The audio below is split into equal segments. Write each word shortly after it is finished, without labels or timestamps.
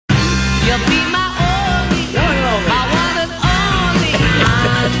You'll be my only, my one and only.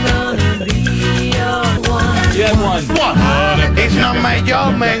 I'm gonna be your one. You had one. It's not my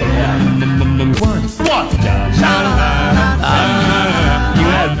job, man. You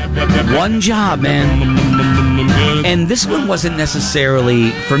had one job, man. And this one wasn't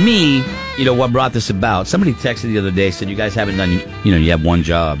necessarily, for me, what brought this about. Somebody texted the other day, said, you guys haven't done, you have one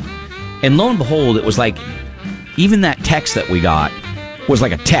job. And lo and behold, it was like, even that text that we got was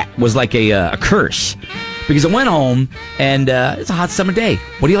like a curse. Because I went home, and it's a hot summer day.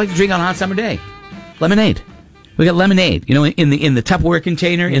 What do you like to drink on a hot summer day? Lemonade. We got lemonade, in the Tupperware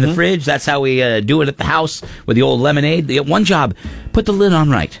container, in the fridge. That's how we do it at the house with the old lemonade. You get one job, put the lid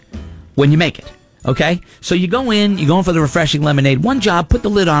on right when you make it, okay? So you're going for the refreshing lemonade. One job, put the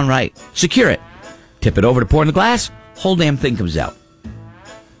lid on right, secure it, tip it over to pour in the glass, whole damn thing comes out.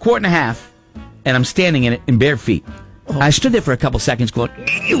 Quart and a half, and I'm standing in it in bare feet. I stood there for a couple seconds going,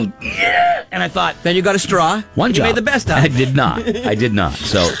 and I thought, then you got a straw. One job. You made the best out of it. I did not.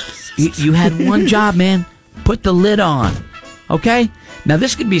 So you had one job, man. Put the lid on. Okay? Now,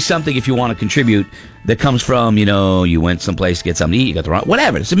 this could be something, if you want to contribute, that comes from, you went someplace to get something to eat, you got the wrong,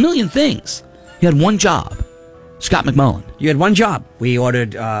 whatever. It's a million things. You had one job. Scott McMullen. You had one job. We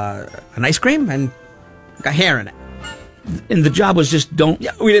ordered an ice cream and got hair in it. And the job was just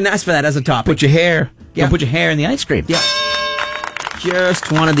we didn't ask for that as a topic. Don't put your hair in the ice cream. Yeah.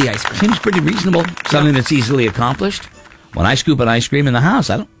 Just wanted the ice cream. Seems pretty reasonable. Something that's easily accomplished. When I scoop an ice cream in the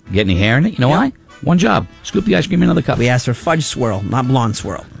house, I don't get any hair in it. You know why? One job. Scoop the ice cream in another cup. We asked for fudge swirl, not blonde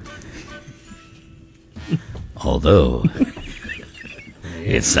swirl. Although,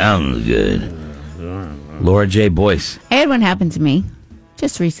 it sounds good. Laura J. Boyce. I had one happen to me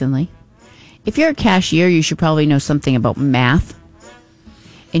just recently. If you're a cashier, you should probably know something about math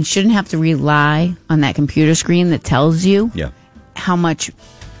and shouldn't have to rely on that computer screen that tells you how much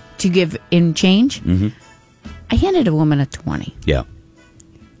to give in change. Mm-hmm. I handed a woman a 20. Yeah.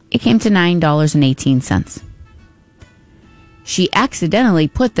 It came to $9.18. She accidentally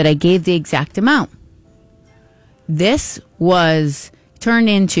put that I gave the exact amount. This was turned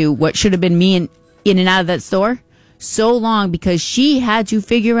into what should have been me in and out of that store so long because she had to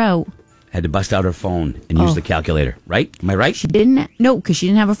figure out. Had to bust out her phone and use the calculator, right? Am I right? She didn't. No, because she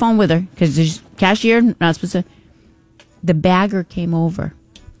didn't have her phone with her. Because there's cashier, not supposed to. The bagger came over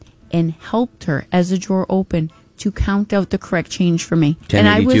and helped her as the drawer opened to count out the correct change for me.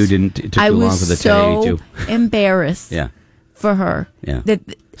 1082 took too long for the 1082. So embarrassed for her. Yeah.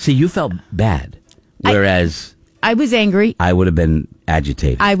 See, you felt bad, whereas I was angry. I would have been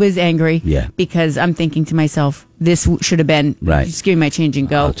agitated. I was angry. Yeah. Because I'm thinking to myself, this should have been, just give me my change and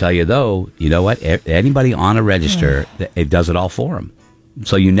go. I'll tell you though, you know what? Anybody on a register, it does it all for them.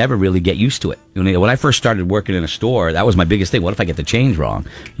 So you never really get used to it. When I first started working in a store, that was my biggest thing. What if I get the change wrong?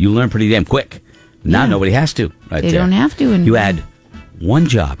 You learn pretty damn quick. Now nobody has to. Right they there. Don't have to. You had one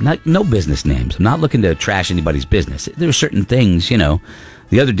job, no business names. I'm not looking to trash anybody's business. There are certain things, The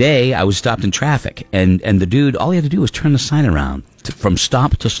other day, I was stopped in traffic, and the dude, all he had to do was turn the sign around from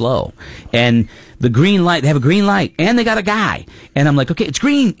stop to slow. And the green light, they have a green light, and they got a guy. And I'm like, okay, it's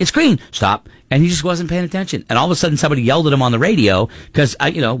green, stop. And he just wasn't paying attention. And all of a sudden, somebody yelled at him on the radio, because,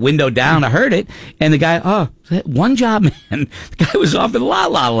 window down, I heard it. And the guy, one job, man. The guy was off in La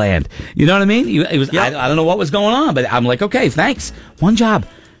La Land. You know what I mean? It was, I don't know what was going on, but I'm like, okay, thanks. One job.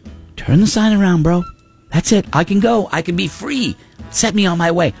 Turn the sign around, bro. That's it. I can go. I can be free. Set me on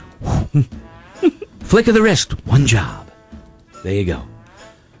my way. Flick of the wrist. One job. There you go.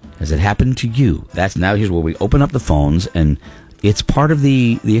 Has it happened to you? Here's where we open up the phones, and it's part of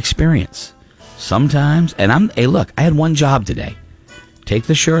the experience. Sometimes, and hey, look, I had one job today. Take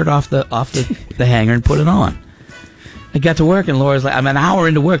the shirt off the hanger and put it on. I got to work, and Laura's like, I'm an hour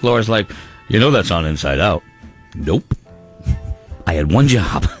into work. Laura's like, that's on Inside Out. Nope. I had one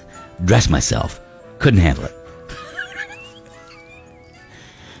job. Dress myself. Couldn't handle it.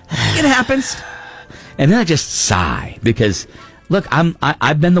 It happens. And then I just sigh because, look,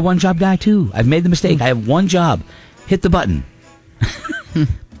 I've been the one job guy too. I've made the mistake. I have one job. Hit the button.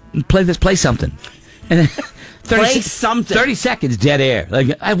 Play something. And then 30 seconds dead air.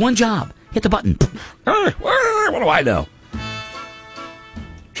 Like, I have one job. Hit the button. What do I know?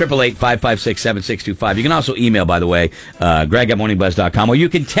 888-556-7625. You can also email, by the way, greg@morningbuzz.com, or you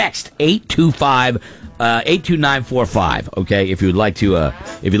can text 825-82945. Okay, if you'd like to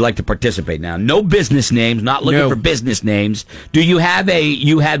participate. Now, no business names. Not looking for business names. Do you have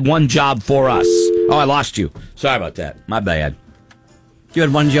you had one job for us? Oh, I lost you. Sorry about that. My bad. You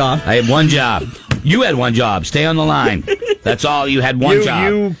had one job. I had one job. You had one job. Stay on the line. That's all. You had one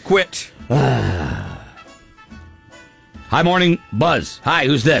job. You quit. Hi, Morning Buzz. Hi,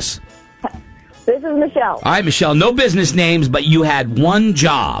 who's this? This is Michelle. All right, Michelle, no business names, but you had one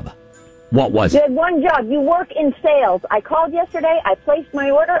job. What was You it? had one job. You work in sales. I called yesterday. I placed my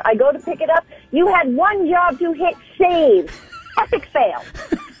order. I go to pick it up. You had one job to hit save. Epic fail.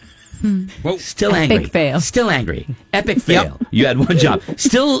 Still angry. Epic fail. Still angry. Epic fail. You had one job.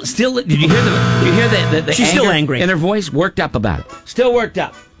 Still. Did you hear the She's anger still angry in her voice? Worked up about it. Still worked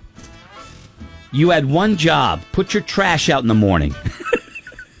up. You had one job. Put your trash out in the morning.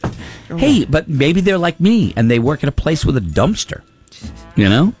 Hey, but maybe they're like me and they work at a place with a dumpster. You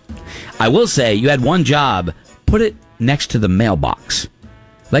know? I will say you had one job. Put it next to the mailbox.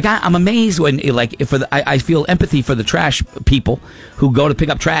 Like I'm amazed when I feel empathy for the trash people who go to pick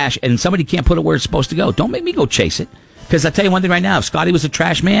up trash and somebody can't put it where it's supposed to go. Don't make me go chase it. Because I tell you one thing right now, if Scotty was a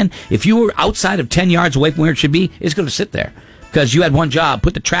trash man, if you were outside of 10 yards away from where it should be, it's going to sit there. Because you had one job,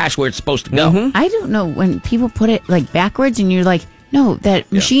 put the trash where it's supposed to go. I don't know when people put it like backwards and you're like, no, that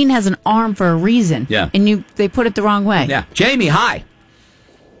machine has an arm for a reason. Yeah. And they put it the wrong way. Yeah. Jamie, hi.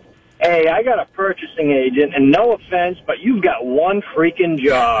 Hey, I got a purchasing agent, and no offense, but you've got one freaking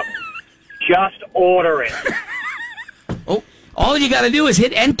job. Just order it. Oh, all you got to do is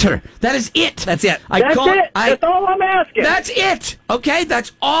hit enter. That is it. That's it. That's all I'm asking. That's it. Okay,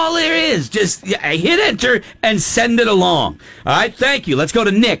 that's all there is. Just hit enter and send it along. All right, thank you. Let's go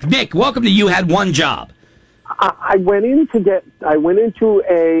to Nick. Nick, welcome to You Had One Job. I went into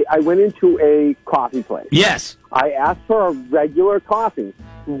a coffee place. Yes. I asked for a regular coffee.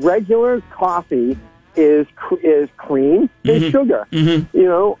 Regular coffee is cream and sugar. Mm-hmm. You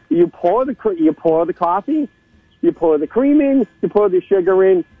know, you pour the coffee, you pour the cream in, you pour the sugar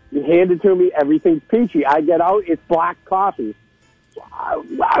in, you hand it to me, everything's peachy. I get out, it's black coffee.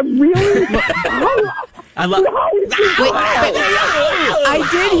 Really? I love. I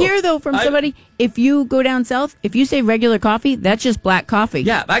did hear though from somebody, if you go down south, if you say regular coffee, that's just black coffee.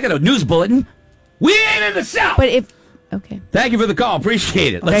 Yeah, I got a news bulletin. We ain't in the South. But okay. Thank you for the call.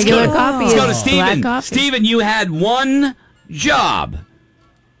 Appreciate it. Regular coffee Let's go to is Stephen. black coffee. Stephen, you had one job.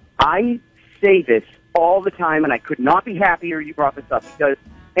 I say this all the time, and I could not be happier you brought this up because,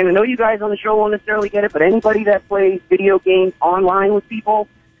 and I know you guys on the show won't necessarily get it, but anybody that plays video games online with people,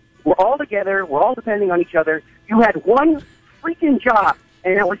 we're all together, we're all depending on each other. You had one freaking job,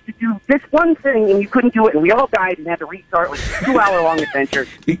 and it was to do this one thing, and you couldn't do it, and we all died and had to restart with a 2-hour-long adventure.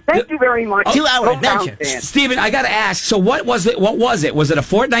 Thank you very much. 2-hour adventure. Stephen, I got to ask. So, what was it? What was it? Was it a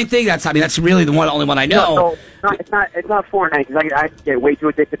Fortnite thing? That's really the only one I know. No, it's not Fortnite because I get way too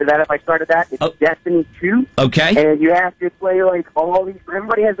addicted to that. If I started that, it's Destiny 2. Okay. And you have to play like all these.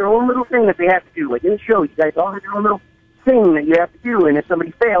 Everybody has their own little thing that they have to do. Like in the show, you guys all have your own little thing that you have to do. And if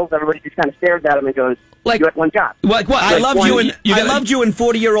somebody fails, everybody just kind of stares at them and goes, "You had one job." Like what? I loved you in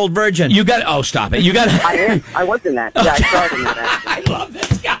 40-Year-Old Virgin. You got. Oh, stop it! You got. I was in that. Yeah, I started in that. I love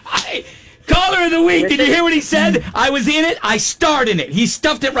this guy. Caller of the week. Did you hear what he said? I was in it. I starred in it. He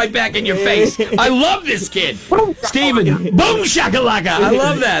stuffed it right back in your face. I love this kid. Stephen. Boom shakalaka. I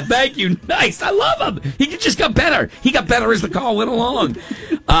love that. Thank you. Nice. I love him. He just got better. He got better as the call went along.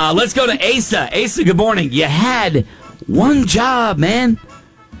 Let's go to Asa. Asa, good morning. You had one job, man.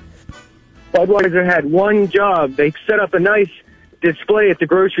 Budweiser had one job. They set up a nice display at the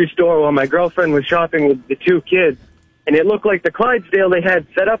grocery store while my girlfriend was shopping with the two kids. And it looked like the Clydesdale they had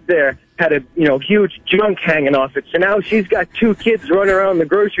set up there had a huge junk hanging off it. So now she's got two kids running around the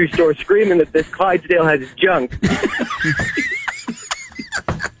grocery store screaming that this Clydesdale has junk.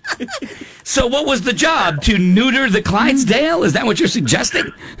 So what was the job? To neuter the Clydesdale? Is that what you're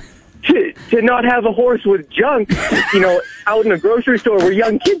suggesting? To not have a horse with junk, out in a grocery store where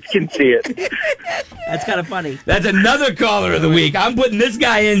young kids can see it. That's kind of funny. That's another caller of the week. I'm putting this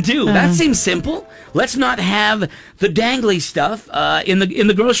guy in too. That seems simple. Let's not have the dangly stuff in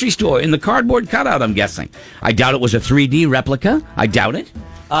the grocery store, in the cardboard cutout, I'm guessing. I doubt it was a 3D replica. I doubt it.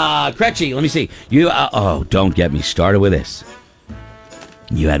 Kretchy, let me see. Don't get me started with this.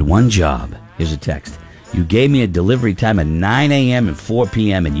 You had one job. Here's a text. You gave me a delivery time at 9 a.m. and 4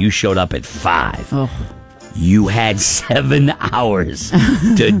 p.m. and you showed up at 5. Oh. You had 7 hours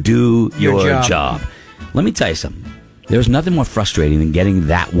to do your job. Let me tell you something. There's nothing more frustrating than getting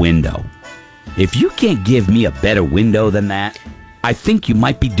that window. If you can't give me a better window than that, I think you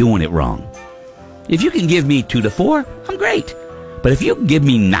might be doing it wrong. If you can give me 2 to 4, I'm great. But if you can give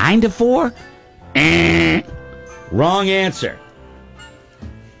me 9 to 4, wrong answer.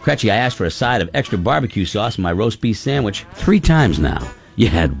 Kretchy, I asked for a side of extra barbecue sauce in my roast beef sandwich 3 times now. You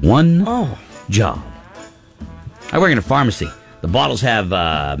had one job. I work in a pharmacy. The bottles have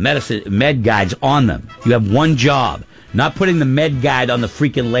med guides on them. You have one job. Not putting the med guide on the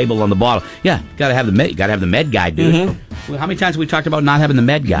freaking label on the bottle. Yeah, gotta have the med guide, dude. Well, how many times have we talked about not having the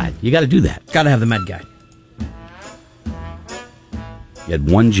med guide? You got to do that. Got to have the med guide. You had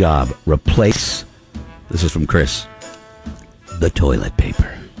one job: replace. This is from Chris. The toilet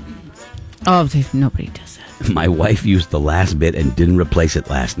paper. Oh, nobody does that. My wife used the last bit and didn't replace it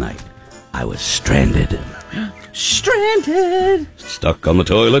last night. I was stranded. Stranded. Stuck on the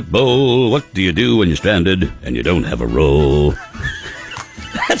toilet bowl. What do you do when you're stranded and you don't have a roll?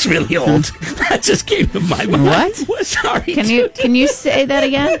 That's really old. That just came to my mind. What? Sorry. Can you say that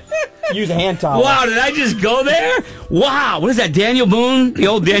again? Use a hand towel. Wow, did I just go there? Wow, what is that, Daniel Boone? The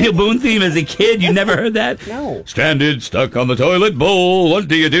old Daniel Boone theme as a kid? You never heard that? No. Stranded, stuck on the toilet bowl. What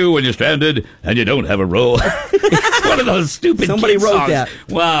do you do when you're stranded and you don't have a roll? It's one of those stupid Somebody kid wrote songs. that.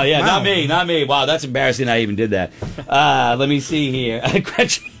 Wow, yeah, Wow. not me. Wow, that's embarrassing I even did that. Let me see here.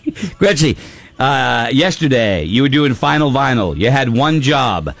 Gretchen, yesterday you were doing Final Vinyl. You had one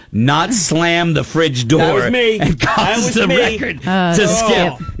job: not slam the fridge door. That was me. And That cause was the me. record to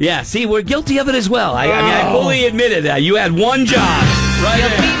skip. Yeah, see, we're guilty of it as well. I mean, I fully admitted that. You had one job. Right You'll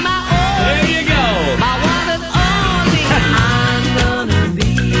there. be my own, There you go. my one and only. I'm gonna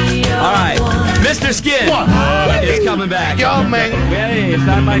be your All right, one. Mr. Skin is coming back. Job, man. Hey, it's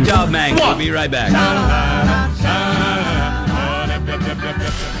not my job, man. We'll be right back.